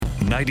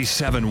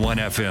97.1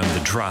 FM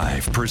The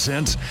Drive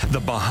presents the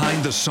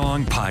Behind the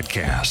Song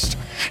podcast,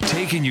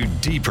 taking you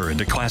deeper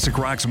into classic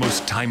rock's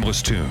most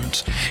timeless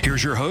tunes.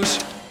 Here's your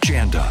host,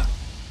 Janda.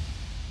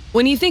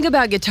 When you think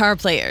about guitar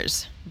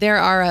players, there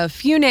are a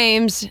few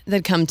names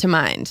that come to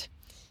mind.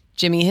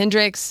 Jimi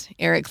Hendrix,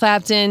 Eric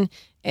Clapton,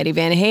 Eddie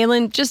Van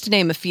Halen, just to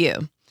name a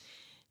few.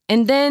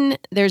 And then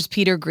there's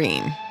Peter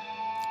Green,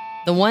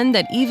 the one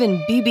that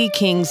even B.B.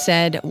 King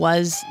said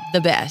was the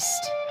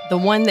best, the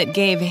one that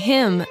gave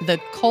him the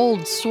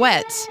cold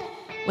sweats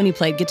when he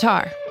played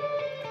guitar.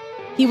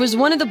 He was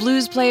one of the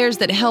blues players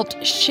that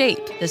helped shape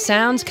the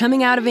sounds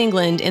coming out of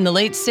England in the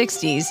late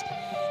 60s,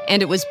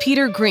 and it was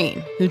Peter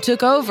Green who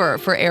took over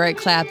for Eric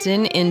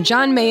Clapton in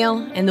John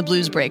Mayall and the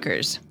Blues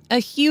Breakers, a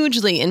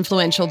hugely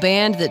influential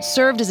band that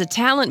served as a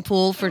talent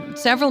pool for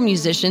several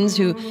musicians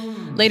who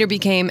later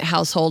became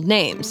household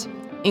names,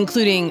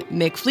 including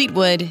Mick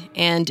Fleetwood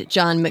and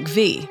John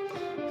McVie,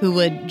 who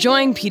would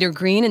join Peter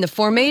Green in the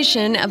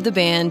formation of the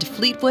band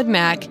Fleetwood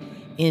Mac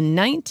in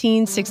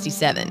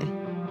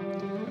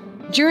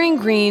 1967. During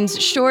Green's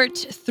short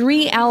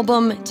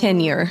 3-album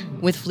tenure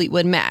with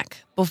Fleetwood Mac,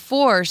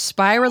 before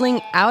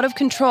spiraling out of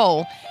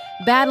control,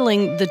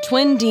 battling the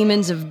twin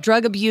demons of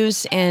drug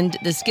abuse and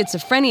the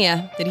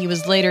schizophrenia that he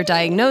was later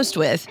diagnosed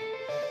with,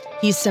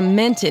 he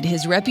cemented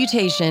his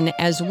reputation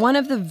as one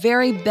of the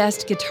very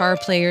best guitar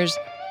players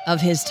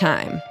of his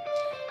time,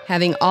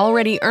 having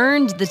already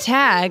earned the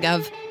tag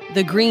of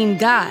the Green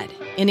God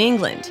in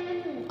England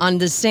on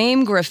the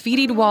same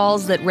graffitied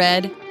walls that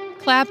read,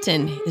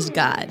 "Clapton is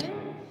God."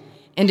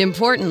 And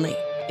importantly,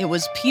 it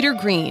was Peter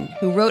Green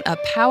who wrote a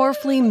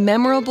powerfully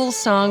memorable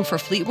song for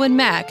Fleetwood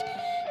Mac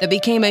that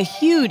became a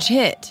huge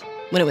hit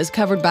when it was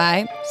covered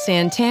by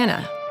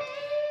Santana,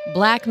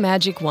 Black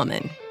Magic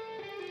Woman.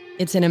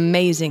 It's an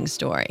amazing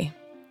story.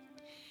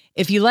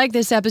 If you like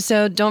this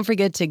episode, don't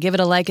forget to give it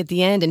a like at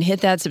the end and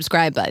hit that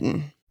subscribe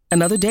button.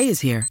 Another day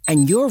is here,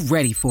 and you're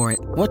ready for it.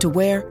 What to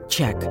wear?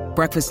 Check.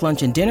 Breakfast,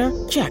 lunch, and dinner?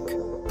 Check.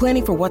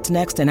 Planning for what's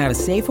next and how to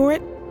save for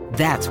it?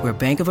 That's where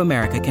Bank of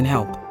America can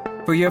help.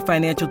 For your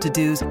financial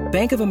to-dos,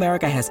 Bank of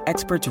America has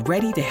experts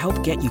ready to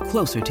help get you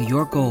closer to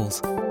your goals.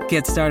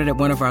 Get started at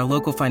one of our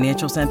local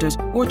financial centers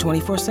or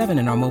 24/7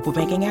 in our mobile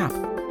banking app.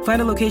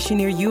 Find a location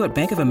near you at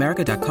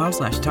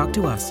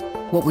bankofamerica.com/talktous.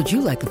 What would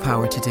you like the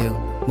power to do?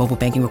 Mobile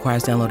banking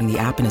requires downloading the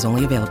app and is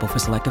only available for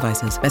select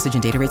devices. Message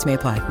and data rates may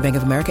apply. Bank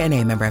of America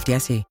N.A., member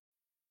FDIC.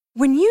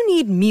 When you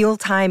need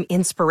mealtime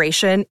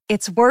inspiration,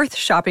 it's worth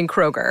shopping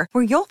Kroger,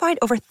 where you'll find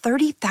over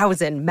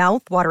 30,000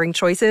 mouth-watering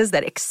choices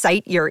that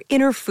excite your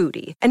inner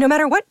foodie. And no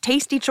matter what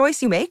tasty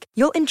choice you make,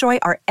 you'll enjoy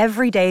our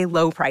everyday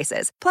low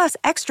prices, plus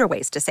extra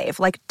ways to save,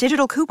 like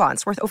digital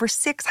coupons worth over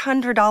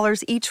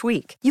 $600 each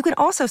week. You can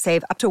also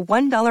save up to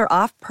 $1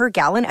 off per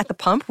gallon at the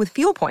pump with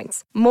fuel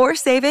points. More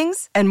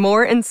savings and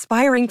more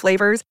inspiring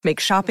flavors make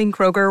shopping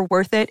Kroger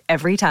worth it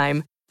every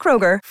time.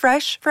 Kroger,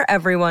 fresh for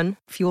everyone.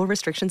 Fuel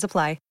restrictions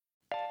apply.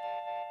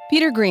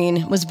 Peter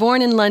Green was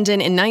born in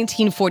London in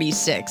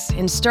 1946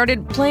 and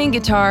started playing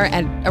guitar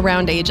at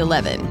around age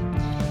 11.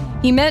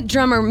 He met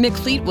drummer Mick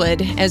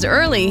Fleetwood as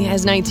early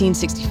as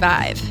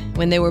 1965,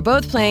 when they were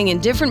both playing in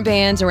different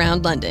bands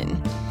around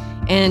London.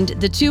 And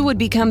the two would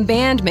become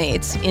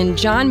bandmates in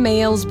John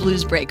Mayall's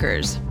Blues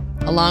Breakers,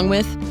 along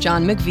with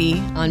John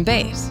McVie on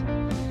bass.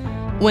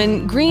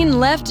 When Green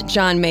left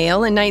John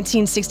Mayall in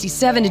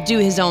 1967 to do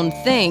his own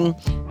thing,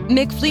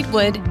 Mick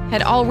Fleetwood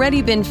had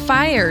already been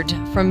fired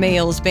from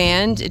Mayall's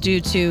band due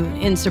to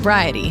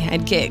insobriety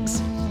at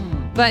gigs.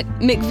 But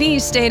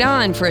McVie stayed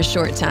on for a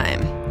short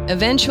time,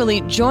 eventually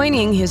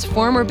joining his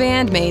former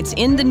bandmates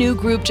in the new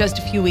group just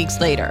a few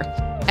weeks later,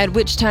 at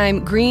which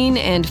time Green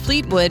and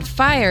Fleetwood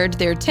fired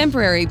their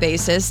temporary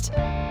bassist,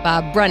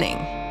 Bob Brunning.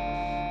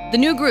 The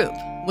new group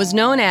was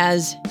known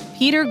as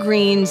Peter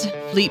Green's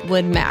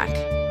Fleetwood Mac,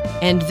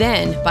 and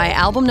then by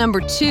album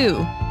number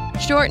 2,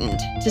 shortened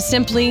to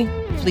simply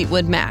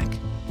Fleetwood Mac.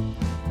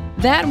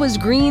 That was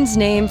Green's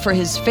name for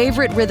his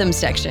favorite rhythm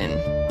section,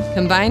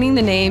 combining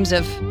the names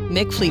of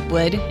Mick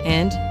Fleetwood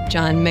and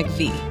John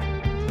McVie.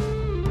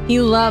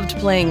 He loved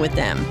playing with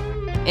them,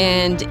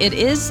 and it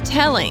is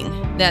telling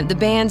that the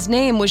band's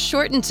name was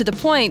shortened to the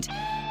point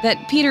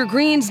that Peter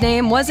Green's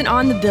name wasn't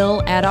on the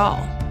bill at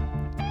all.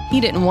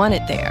 He didn't want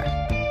it there.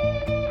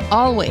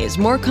 Always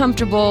more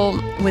comfortable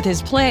with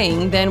his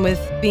playing than with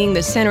being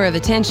the center of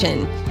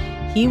attention,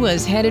 he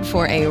was headed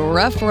for a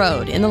rough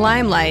road in the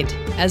limelight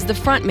as the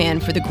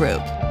frontman for the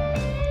group.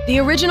 The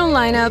original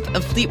lineup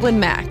of Fleetwood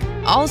Mac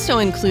also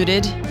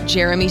included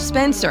Jeremy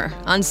Spencer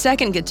on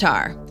second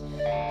guitar,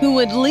 who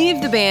would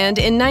leave the band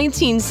in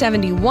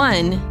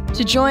 1971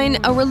 to join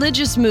a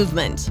religious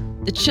movement,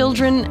 the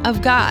Children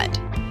of God.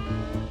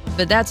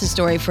 But that's a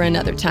story for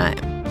another time.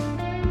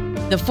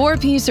 The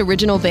 4-piece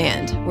original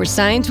band were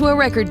signed to a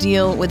record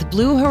deal with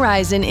Blue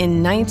Horizon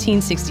in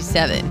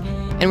 1967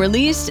 and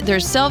released their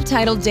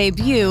self-titled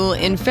debut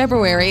in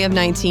February of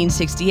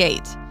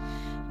 1968.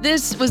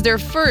 This was their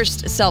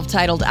first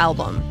self-titled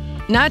album,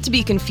 not to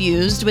be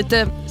confused with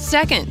the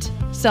second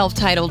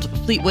self-titled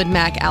Fleetwood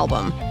Mac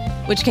album,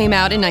 which came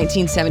out in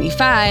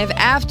 1975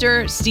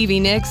 after Stevie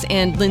Nicks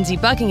and Lindsey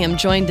Buckingham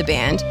joined the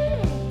band,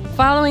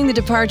 following the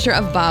departure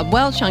of Bob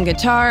Welch on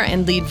guitar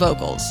and lead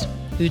vocals,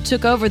 who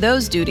took over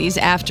those duties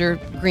after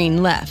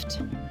Green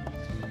left.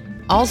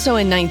 Also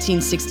in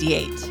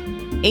 1968,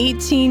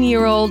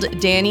 18-year-old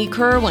Danny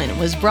Kirwan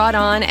was brought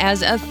on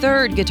as a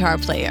third guitar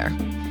player.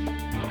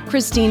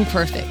 Christine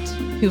Perfect,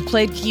 who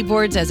played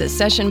keyboards as a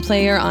session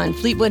player on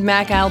Fleetwood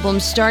Mac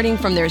albums starting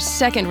from their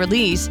second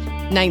release,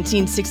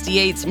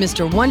 1968's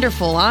Mr.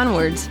 Wonderful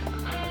onwards,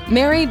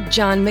 married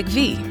John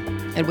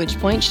McVie, at which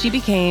point she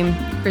became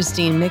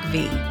Christine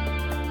McVie.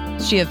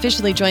 She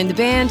officially joined the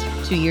band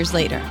 2 years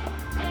later.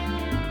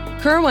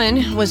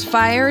 Kirwan was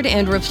fired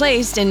and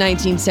replaced in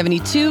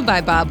 1972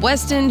 by Bob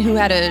Weston, who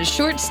had a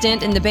short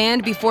stint in the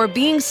band before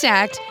being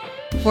sacked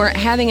for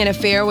having an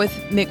affair with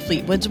Mick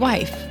Fleetwood's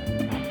wife.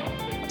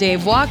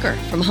 Dave Walker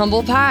from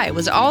Humble Pie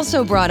was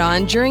also brought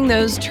on during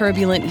those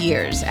turbulent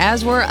years,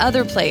 as were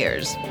other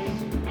players.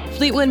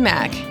 Fleetwood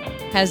Mac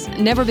has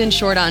never been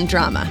short on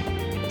drama,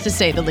 to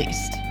say the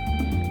least.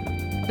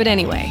 But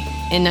anyway,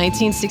 in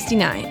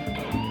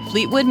 1969,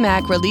 Fleetwood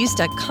Mac released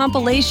a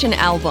compilation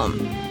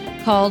album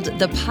called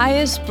The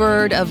Pious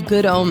Bird of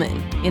Good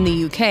Omen in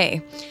the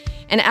UK,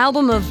 an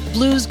album of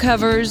blues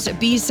covers,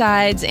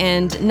 B-sides,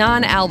 and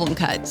non-album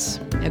cuts.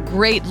 A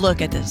great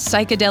look at the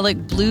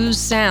psychedelic blues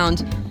sound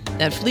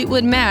that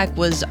Fleetwood Mac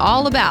was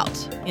all about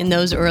in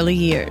those early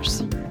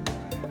years.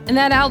 And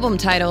that album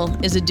title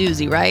is a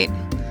doozy, right?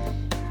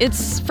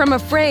 It's from a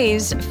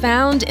phrase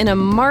found in a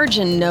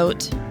margin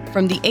note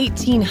from the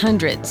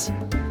 1800s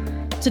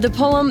to the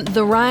poem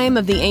The Rime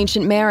of the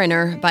Ancient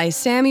Mariner by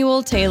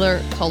Samuel Taylor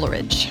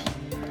Coleridge.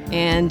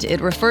 And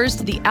it refers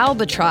to the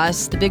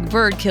albatross, the big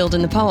bird killed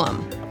in the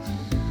poem.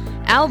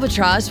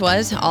 Albatross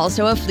was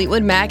also a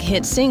Fleetwood Mac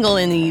hit single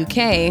in the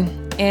UK,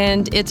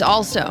 and it's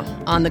also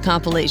on the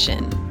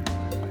compilation.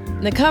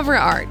 The cover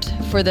art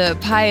for The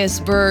Pious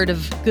Bird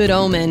of Good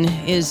Omen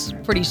is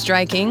pretty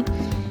striking.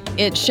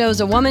 It shows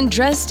a woman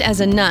dressed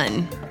as a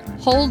nun,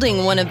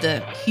 holding one of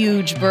the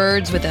huge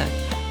birds with a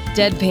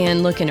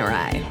deadpan look in her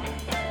eye.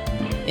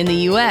 In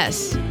the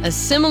US, a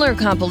similar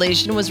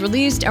compilation was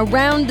released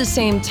around the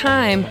same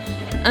time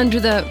under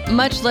the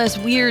much less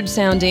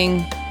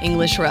weird-sounding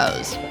English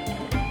Rose.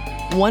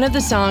 One of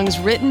the songs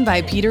written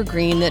by Peter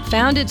Green that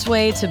found its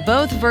way to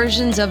both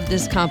versions of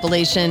this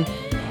compilation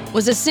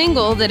was a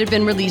single that had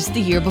been released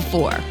the year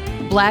before,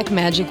 Black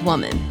Magic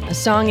Woman, a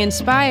song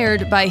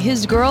inspired by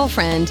his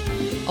girlfriend,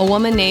 a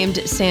woman named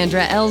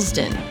Sandra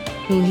Elsden,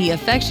 who he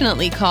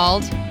affectionately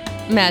called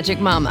Magic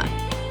Mama.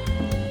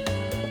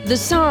 The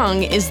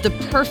song is the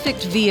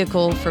perfect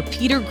vehicle for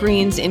Peter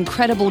Green's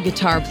incredible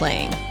guitar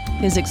playing,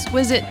 his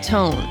exquisite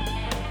tone.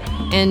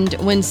 And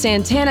when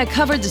Santana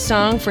covered the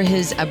song for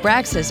his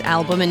Abraxas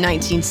album in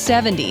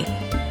 1970,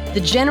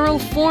 the general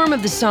form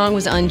of the song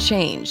was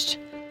unchanged,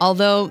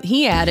 although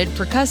he added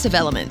percussive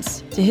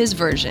elements to his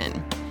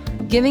version,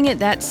 giving it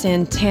that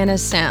Santana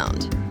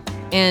sound,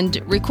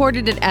 and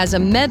recorded it as a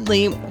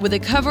medley with a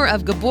cover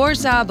of Gabor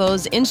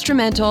Szabo's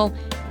instrumental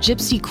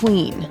Gypsy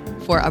Queen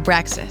for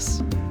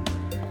Abraxas.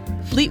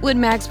 Fleetwood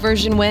Mac's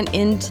version went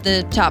into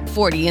the top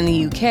 40 in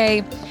the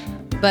UK,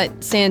 but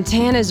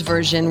Santana's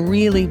version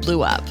really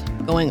blew up,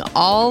 going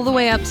all the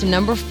way up to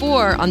number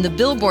 4 on the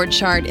Billboard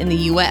chart in the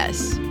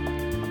US.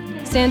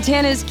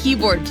 Santana's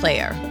keyboard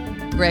player,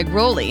 Greg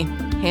Rowley,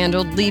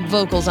 handled lead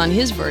vocals on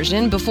his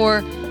version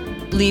before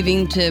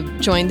leaving to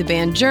join the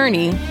band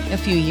Journey a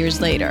few years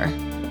later.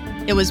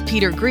 It was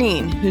Peter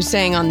Green who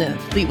sang on the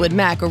Fleetwood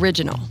Mac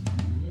original.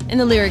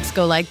 And the lyrics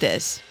go like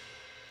this.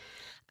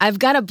 I've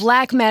got a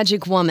black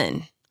magic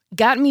woman,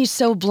 got me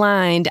so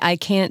blind I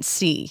can't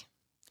see.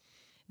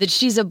 That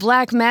she's a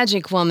black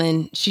magic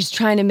woman, she's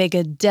trying to make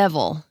a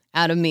devil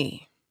out of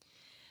me.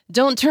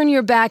 Don't turn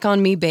your back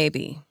on me,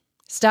 baby.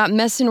 Stop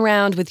messing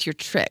around with your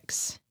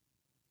tricks.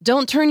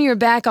 Don't turn your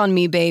back on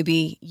me,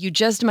 baby. You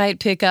just might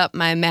pick up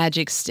my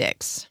magic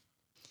sticks.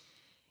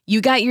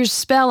 You got your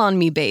spell on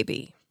me,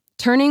 baby,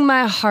 turning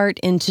my heart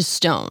into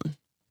stone.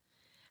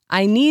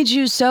 I need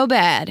you so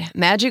bad,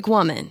 magic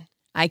woman.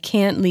 I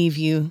can't leave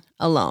you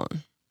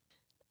alone.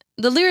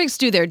 The lyrics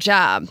do their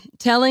job,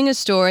 telling a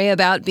story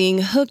about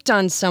being hooked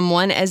on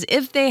someone as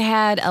if they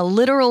had a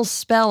literal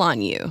spell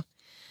on you.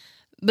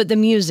 But the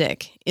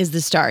music is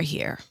the star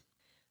here.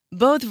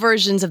 Both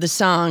versions of the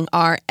song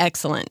are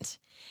excellent.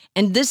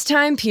 And this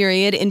time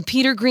period in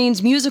Peter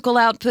Green's musical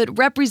output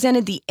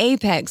represented the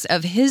apex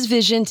of his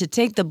vision to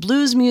take the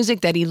blues music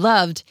that he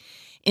loved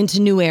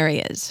into new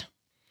areas.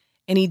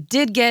 And he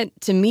did get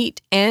to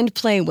meet and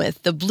play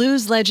with the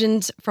blues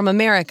legends from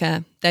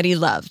America that he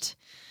loved,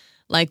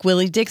 like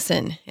Willie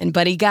Dixon and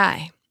Buddy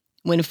Guy,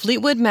 when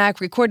Fleetwood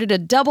Mac recorded a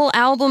double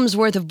album's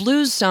worth of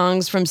blues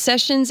songs from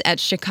sessions at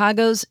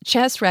Chicago's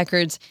Chess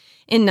Records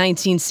in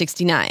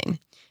 1969,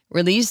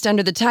 released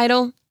under the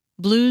title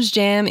Blues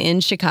Jam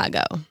in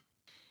Chicago.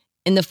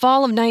 In the fall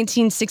of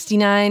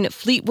 1969,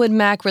 Fleetwood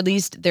Mac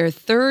released their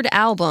third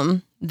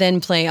album,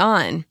 Then Play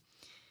On,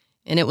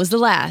 and it was the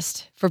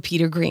last for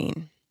Peter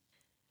Green.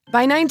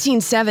 By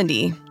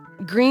 1970,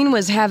 Green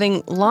was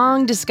having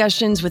long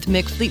discussions with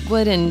Mick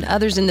Fleetwood and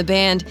others in the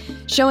band,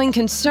 showing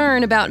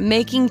concern about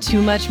making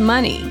too much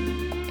money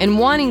and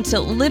wanting to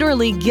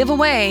literally give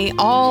away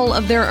all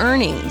of their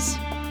earnings.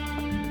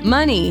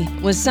 Money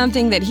was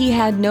something that he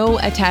had no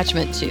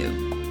attachment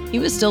to. He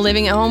was still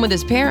living at home with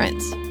his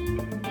parents.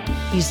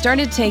 He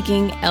started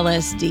taking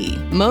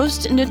LSD,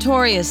 most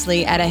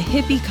notoriously at a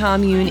hippie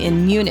commune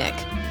in Munich,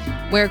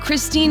 where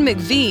Christine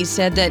McVie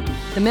said that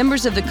the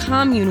members of the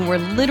commune were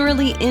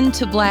literally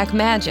into black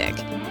magic,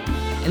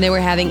 and they were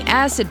having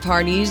acid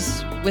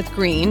parties with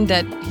Green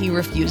that he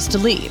refused to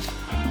leave.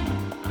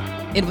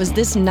 It was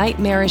this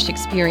nightmarish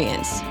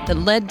experience that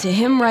led to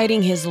him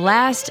writing his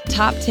last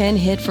top 10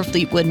 hit for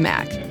Fleetwood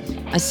Mac,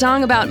 a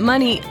song about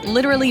money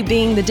literally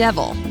being the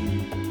devil,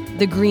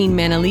 the Green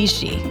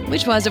Manalishi,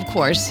 which was, of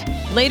course,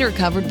 later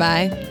covered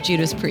by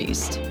Judas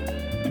Priest.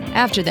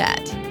 After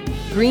that,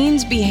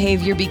 Green's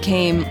behavior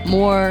became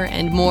more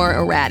and more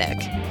erratic,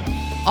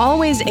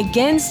 always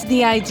against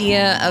the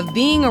idea of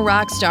being a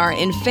rock star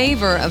in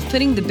favor of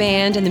putting the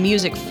band and the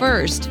music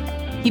first.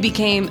 He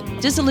became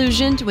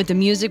disillusioned with the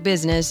music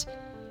business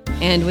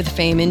and with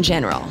fame in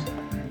general.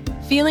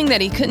 Feeling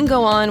that he couldn't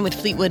go on with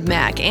Fleetwood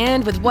Mac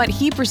and with what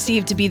he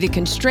perceived to be the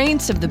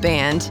constraints of the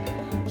band,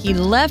 he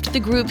left the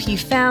group he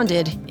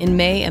founded in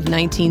May of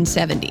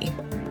 1970.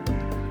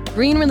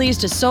 Green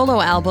released a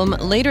solo album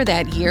later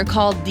that year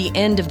called The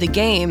End of the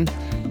Game,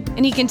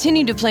 and he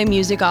continued to play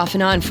music off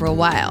and on for a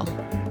while.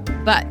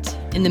 But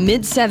in the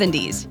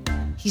mid-70s,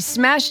 he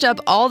smashed up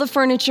all the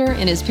furniture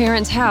in his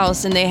parents'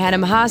 house and they had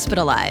him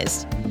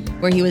hospitalized,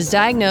 where he was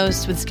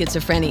diagnosed with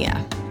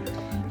schizophrenia.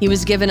 He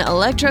was given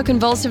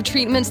electroconvulsive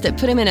treatments that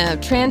put him in a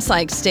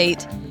trance-like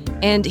state,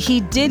 and he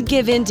did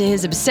give in to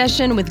his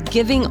obsession with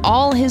giving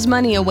all his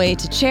money away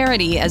to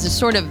charity as a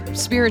sort of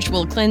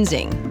spiritual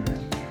cleansing.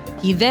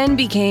 He then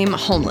became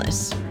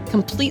homeless,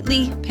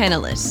 completely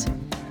penniless,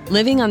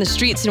 living on the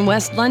streets in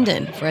West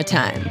London for a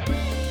time.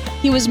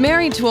 He was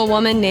married to a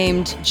woman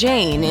named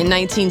Jane in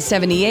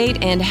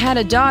 1978 and had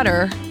a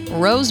daughter,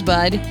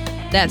 Rosebud,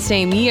 that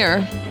same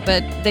year,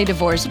 but they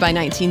divorced by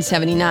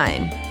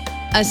 1979.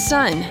 A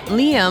son,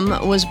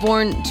 Liam, was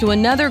born to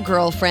another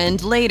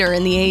girlfriend later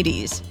in the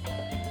 80s.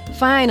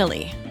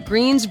 Finally,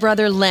 Green's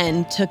brother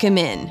Len took him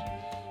in,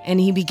 and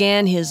he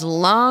began his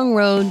long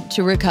road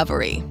to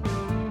recovery.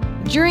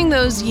 During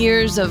those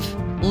years of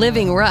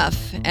living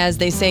rough, as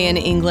they say in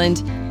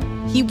England,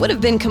 he would have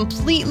been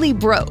completely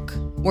broke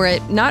were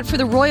it not for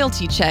the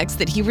royalty checks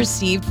that he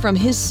received from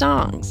his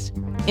songs.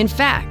 In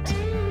fact,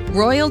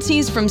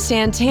 royalties from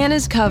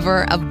Santana's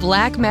cover of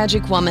Black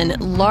Magic Woman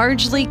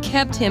largely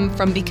kept him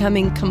from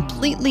becoming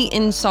completely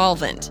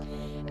insolvent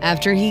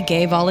after he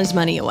gave all his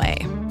money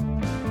away.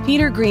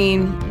 Peter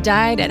Green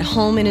died at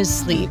home in his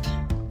sleep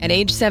at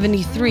age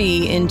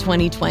 73 in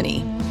 2020.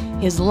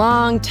 His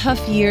long,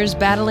 tough years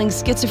battling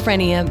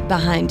schizophrenia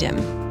behind him.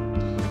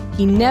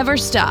 He never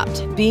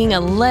stopped being a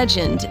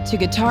legend to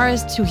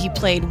guitarists who he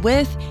played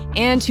with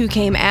and who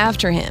came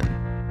after him.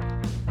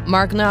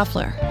 Mark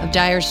Knopfler of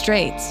Dire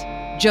Straits,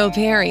 Joe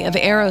Perry of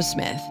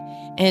Aerosmith,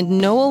 and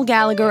Noel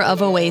Gallagher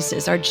of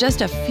Oasis are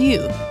just a few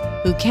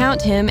who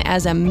count him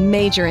as a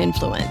major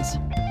influence.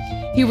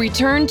 He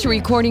returned to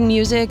recording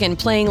music and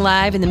playing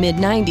live in the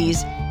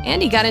mid-90s,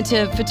 and he got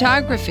into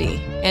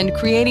photography and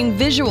creating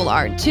visual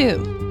art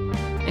too.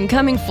 And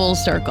coming full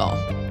circle,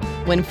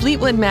 when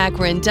Fleetwood Mac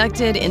were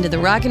inducted into the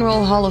Rock and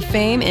Roll Hall of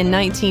Fame in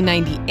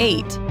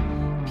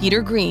 1998,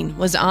 Peter Green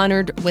was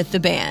honored with the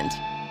band.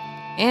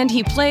 And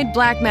he played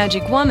Black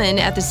Magic Woman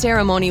at the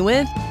ceremony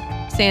with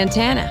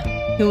Santana,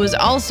 who was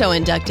also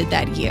inducted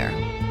that year.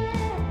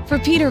 For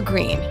Peter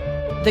Green,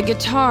 the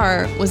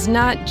guitar was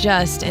not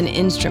just an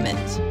instrument.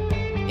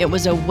 It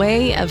was a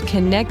way of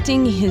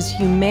connecting his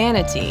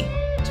humanity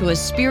to a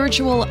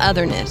spiritual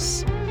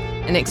otherness,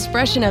 an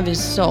expression of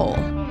his soul,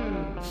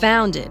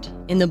 founded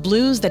in the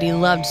blues that he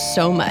loved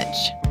so much.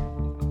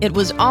 It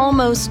was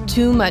almost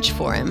too much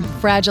for him,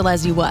 fragile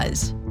as he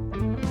was.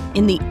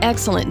 In the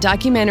excellent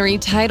documentary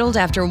titled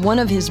after one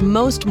of his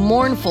most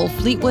mournful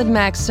Fleetwood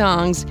Mac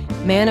songs,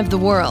 Man of the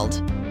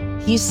World,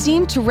 he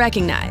seemed to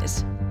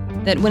recognize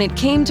that when it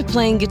came to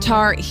playing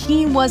guitar,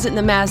 he wasn't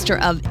the master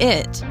of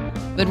it,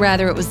 but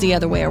rather it was the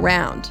other way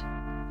around.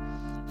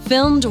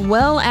 Filmed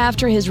well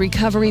after his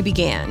recovery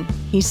began,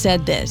 he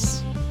said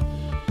this: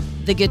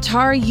 "The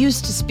guitar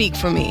used to speak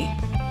for me,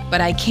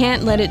 but I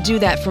can't let it do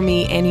that for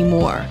me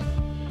anymore.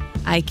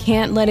 I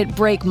can't let it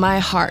break my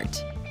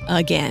heart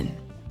again."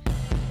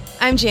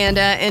 I'm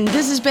Janda, and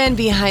this has been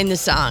Behind the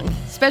Song.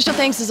 Special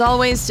thanks as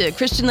always to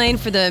Christian Lane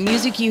for the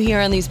music you hear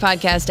on these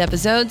podcast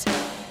episodes.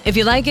 If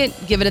you like it,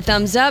 give it a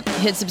thumbs up,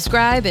 hit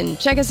subscribe, and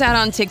check us out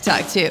on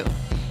TikTok too.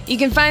 You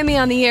can find me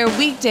on the air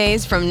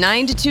weekdays from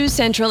 9 to 2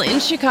 Central in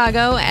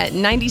Chicago at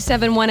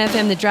 97.1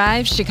 FM The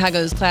Drive,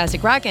 Chicago's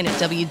classic rock, and at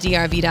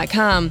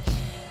WDRV.com.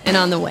 And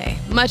on the way,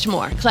 much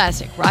more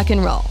classic rock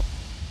and roll.